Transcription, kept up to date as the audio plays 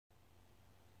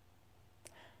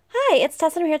Hi, it's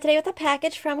Tess and I'm here today with a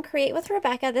package from Create with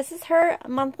Rebecca. This is her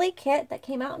monthly kit that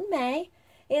came out in May.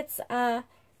 It's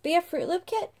Be a Fruit Loop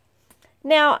kit.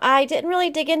 Now, I didn't really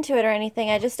dig into it or anything.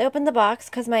 I just opened the box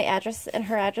because my address and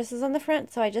her address is on the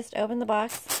front, so I just opened the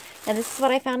box, and this is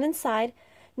what I found inside.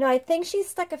 Now, I think she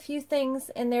stuck a few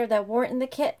things in there that weren't in the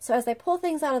kit, so as I pull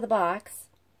things out of the box,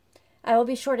 I will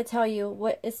be sure to tell you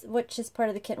which is part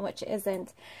of the kit and which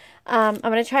isn't. I'm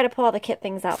going to try to pull all the kit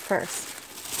things out first.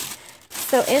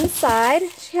 So inside,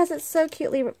 she has it so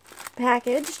cutely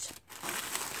packaged.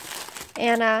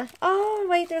 And, oh,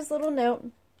 wait, there's a little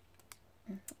note.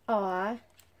 Aw,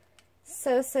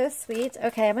 so sweet.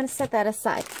 Okay, I'm going to set that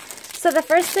aside. So the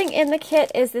first thing in the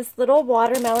kit is this little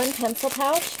watermelon pencil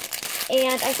pouch.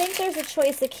 And I think there's a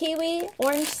choice of kiwi,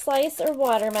 orange slice, or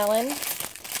watermelon.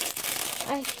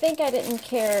 I think I didn't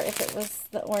care if it was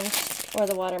the orange or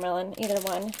the watermelon, either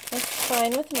one. That's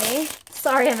fine with me.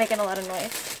 Sorry, I'm making a lot of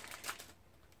noise.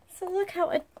 So look how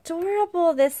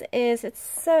adorable this is. It's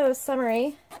so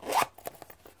summery.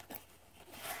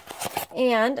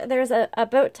 And there's a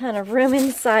boat ton of room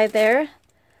inside there.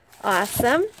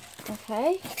 Awesome.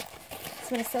 Okay. So I'm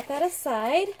going to set that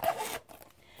aside.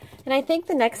 And I think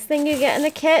the next thing you get in the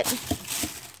kit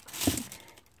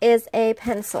is a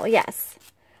pencil. Yes.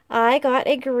 I got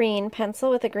a green pencil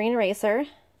with a green eraser.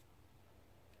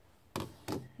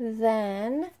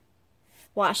 Then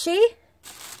washi.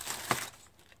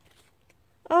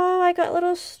 Oh, I got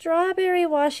little strawberry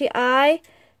washi. I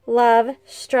love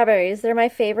strawberries. They're my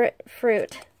favorite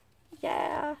fruit.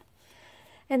 Yeah.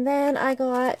 And then I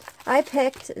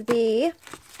picked the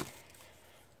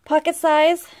pocket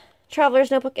size Traveler's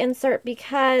Notebook insert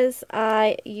because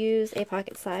I use a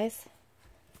pocket size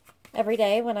every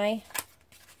day when I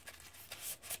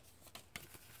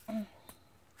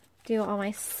do all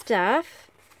my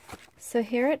stuff. So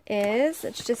here it is.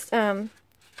 It's just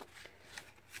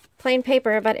plain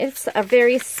paper, but it's a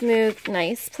very smooth,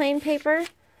 nice plain paper.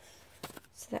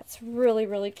 So that's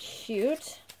really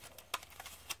cute.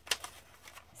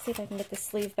 See if I can get the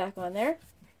sleeve back on there.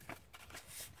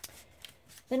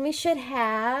 Then we should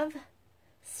have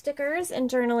stickers and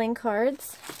journaling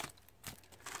cards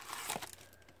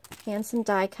and some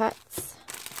die cuts.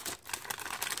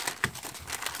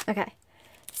 Okay,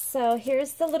 so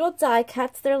here's the little die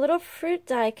cuts. They're little fruit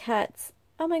die cuts.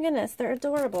 Oh my goodness, they're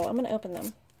adorable. I'm going to open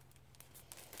them.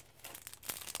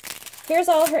 Here's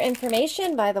all her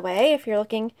information, by the way, if you're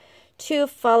looking to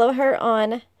follow her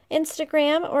on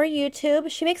Instagram or YouTube.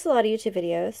 She makes a lot of YouTube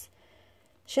videos.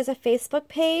 She has a Facebook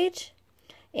page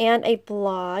and a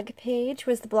blog page,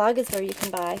 whereas the blog is where you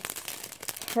can buy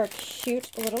her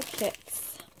cute little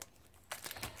kits.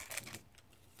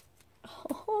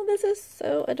 Oh, this is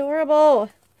so adorable.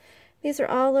 These are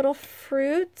all little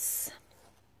fruits.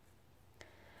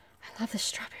 I love the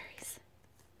strawberries.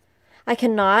 I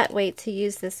cannot wait to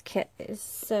use this kit. It is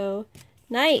so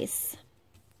nice.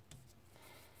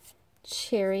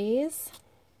 Cherries.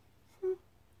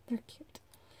 They're cute.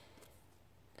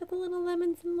 Got the little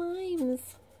lemons and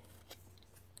limes.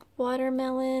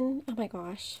 Watermelon. Oh my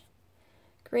gosh.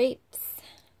 Grapes.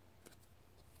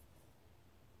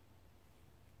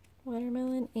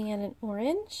 Watermelon and an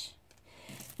orange.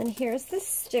 And here's the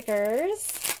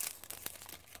stickers.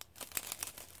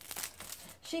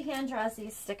 She hand draws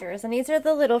these stickers, and these are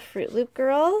the little Fruit Loop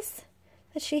girls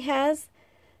that she has.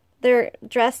 They're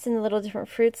dressed in little different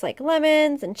fruits like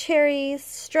lemons and cherries,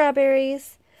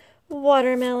 strawberries,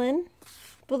 watermelon,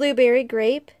 blueberry,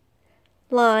 grape,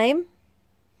 lime.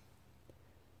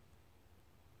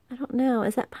 I don't know,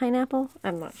 is that pineapple?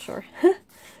 I'm not sure.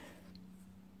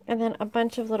 And then a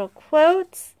bunch of little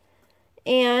quotes,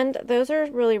 and those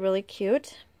are really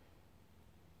cute.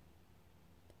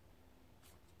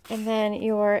 And then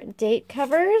your date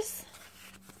covers.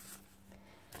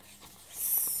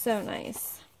 So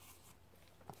nice.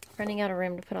 Running out of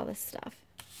room to put all this stuff.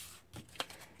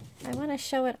 I want to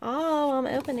show it all while I'm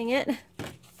opening it.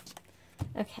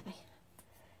 Okay.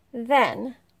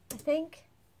 Then, I think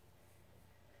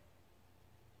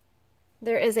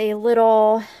there is a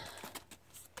little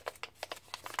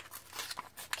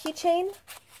keychain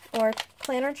or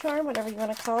planner charm, whatever you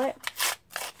want to call it.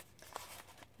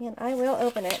 And I will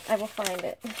open it. I will find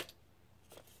it.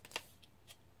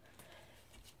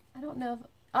 I don't know if...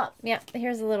 Oh, yeah.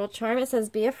 Here's a little charm. It says,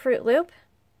 Be a Fruit Loop.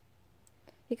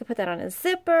 You could put that on a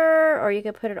zipper, or you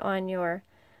could put it on your...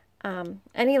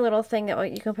 any little thing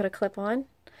that you can put a clip on.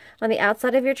 On the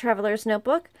outside of your Traveler's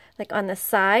Notebook, like on the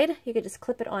side, you could just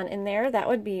clip it on in there. That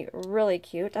would be really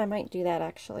cute. I might do that,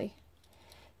 actually.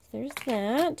 So there's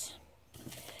that.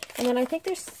 And then I think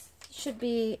there should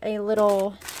be a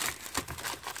little...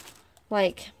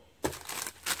 like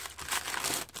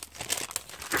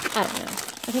I don't know.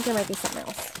 I think there might be something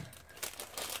else.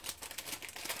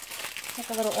 Like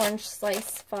a little orange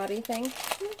slice body thing.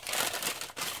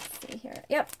 Let's see here.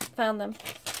 Yep, found them.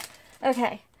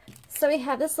 Okay, so we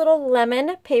have this little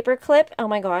lemon paper clip. Oh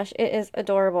my gosh, it is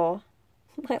adorable.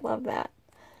 I love that.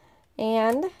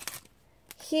 And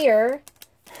here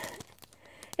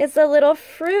is a little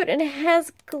fruit, and it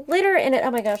has glitter in it.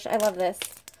 Oh my gosh, I love this.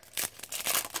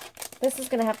 This is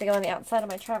going to have to go on the outside of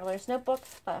my Traveler's Notebook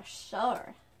for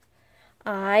sure.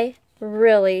 I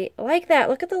really like that.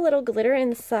 Look at the little glitter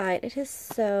inside. It is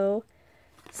so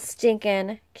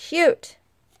stinking cute.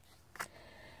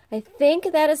 I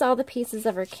think that is all the pieces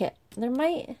of her kit. There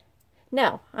might...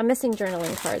 No, I'm missing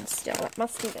journaling cards still. It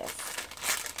must be this.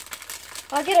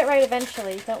 I'll get it right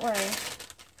eventually. Don't worry.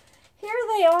 Here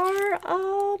they are.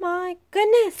 Oh my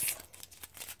goodness.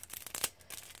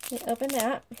 Let me open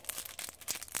that.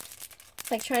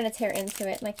 It's like trying to tear into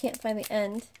it, and I can't find the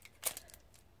end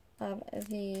of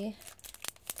the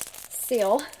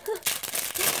seal.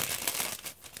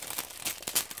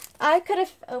 I could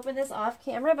have opened this off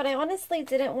camera, but I honestly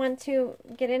didn't want to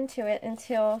get into it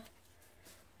until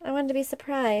I wanted to be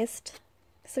surprised.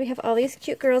 So we have all these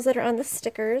cute girls that are on the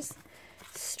stickers.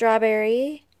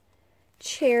 Strawberry,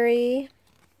 cherry,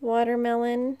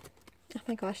 watermelon. Oh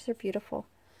my gosh, they're beautiful.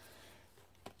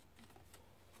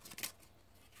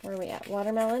 Where are we at?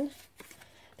 Watermelon.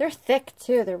 They're thick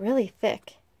too. They're really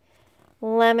thick.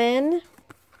 Lemon,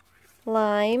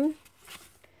 lime.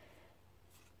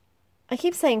 I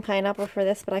keep saying pineapple for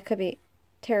this, but I could be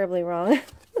terribly wrong.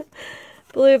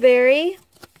 Blueberry.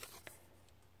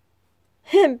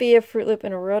 Be a Fruit Loop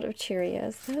and a world of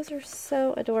Cheerios. Those are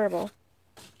so adorable.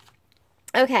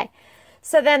 Okay,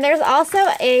 so then there's also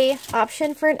a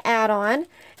option for an add-on,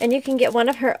 and you can get one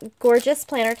of her gorgeous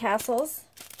planner tassels.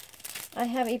 I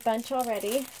have a bunch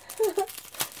already.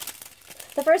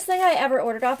 The first thing I ever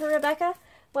ordered off of Rebecca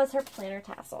was her planner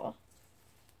tassel.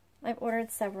 I've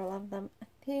ordered several of them.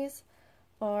 These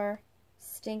are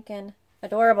stinking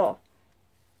adorable.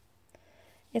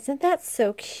 Isn't that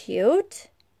so cute?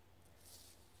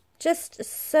 Just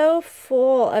so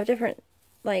full of different,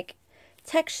 like,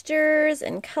 textures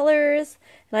and colors.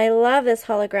 And I love this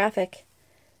holographic,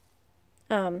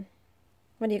 what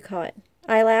do you call it?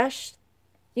 Eyelash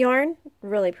yarn.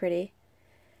 Really pretty.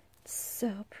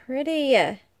 So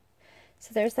pretty.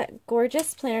 So there's that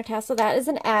gorgeous planner tassel. That is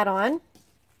an add-on.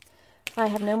 I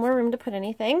have no more room to put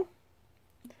anything.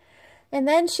 And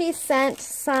then she sent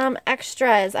some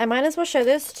extras. I might as well show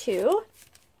those too.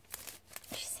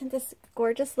 She sent this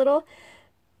gorgeous little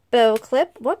bow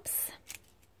clip. Whoops.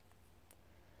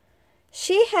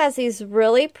 She has these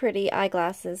really pretty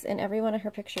eyeglasses in every one of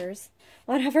her pictures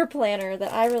on her planner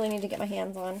that I really need to get my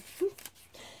hands on.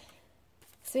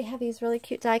 So we have these really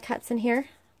cute die cuts in here,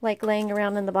 like laying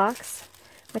around in the box,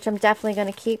 which I'm definitely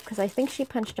going to keep because I think she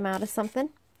punched them out of something.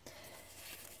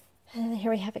 And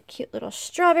here we have a cute little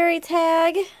strawberry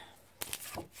tag.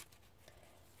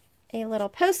 A little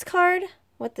postcard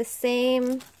with the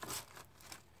same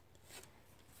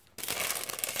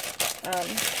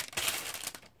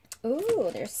ooh,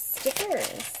 there's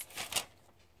stickers.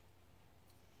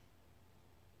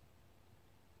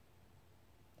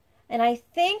 And I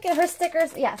think her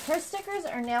stickers, yes, her stickers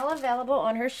are now available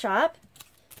on her shop,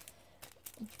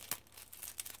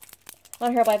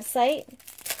 on her website.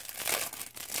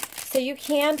 So you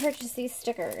can purchase these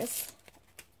stickers.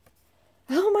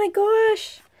 Oh my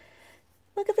gosh.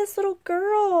 Look at this little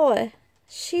girl.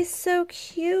 She's so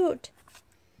cute.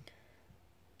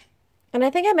 And I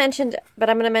think I mentioned, but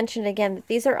I'm going to mention it again, that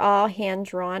these are all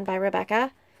hand-drawn by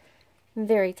Rebecca.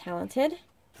 Very talented.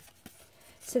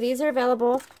 So these are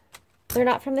available. They're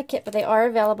not from the kit, but they are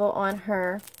available on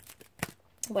her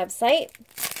website,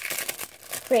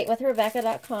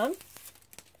 createwithrebecca.com.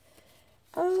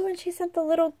 Oh, and she sent the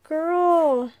little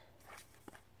girl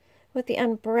with the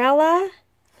umbrella.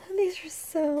 These are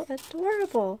so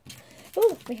adorable.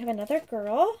 Oh, we have another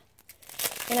girl.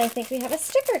 And I think we have a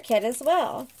sticker kit as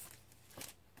well.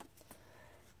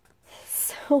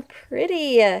 So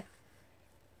pretty.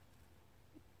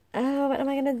 Oh, what am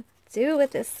I going to do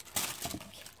with this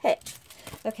kit?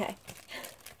 Okay.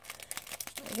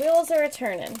 Wheels are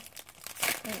a-turning.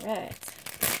 All right.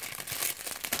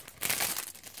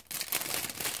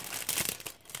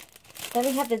 Then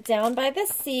we have the Down by the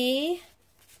Sea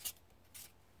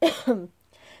with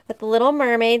the Little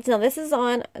Mermaids. Now this is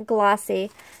on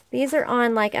glossy. These are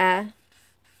on like a,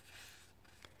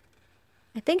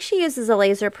 I think she uses a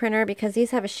laser printer because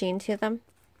these have a sheen to them.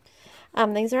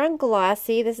 These are on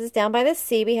glossy. This is Down by the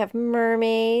Sea. We have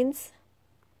mermaids,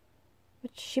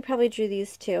 which she probably drew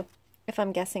these too, if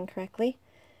I'm guessing correctly.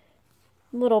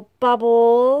 Little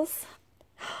bubbles.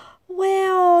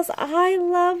 Whales. I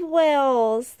love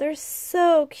whales. They're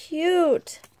so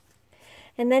cute.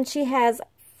 And then she has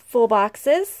full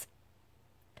boxes.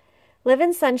 Live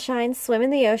in sunshine, swim in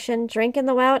the ocean, drink in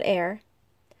the wild air.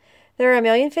 There are a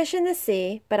million fish in the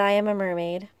sea, but I am a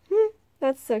mermaid.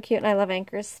 That's so cute, and I love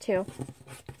anchors too.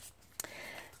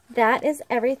 That is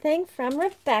everything from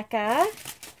Rebecca.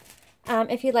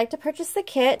 If you'd like to purchase the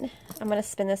kit, I'm going to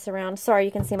spin this around. Sorry,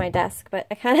 you can see my desk, but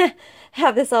I kind of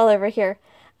have this all over here.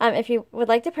 If you would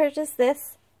like to purchase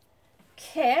this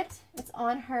kit, it's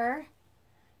on her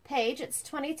page. It's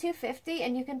 $22.50,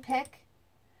 and you can pick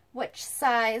which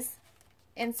size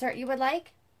insert you would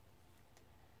like.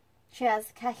 She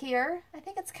has Kahir, I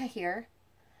think it's Kahir,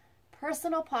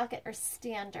 personal pocket, or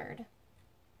standard.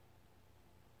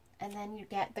 And then you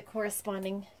get the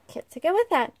corresponding kit to go with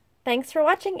that. Thanks for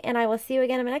watching, and I will see you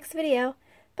again in my next video.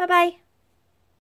 Bye-bye.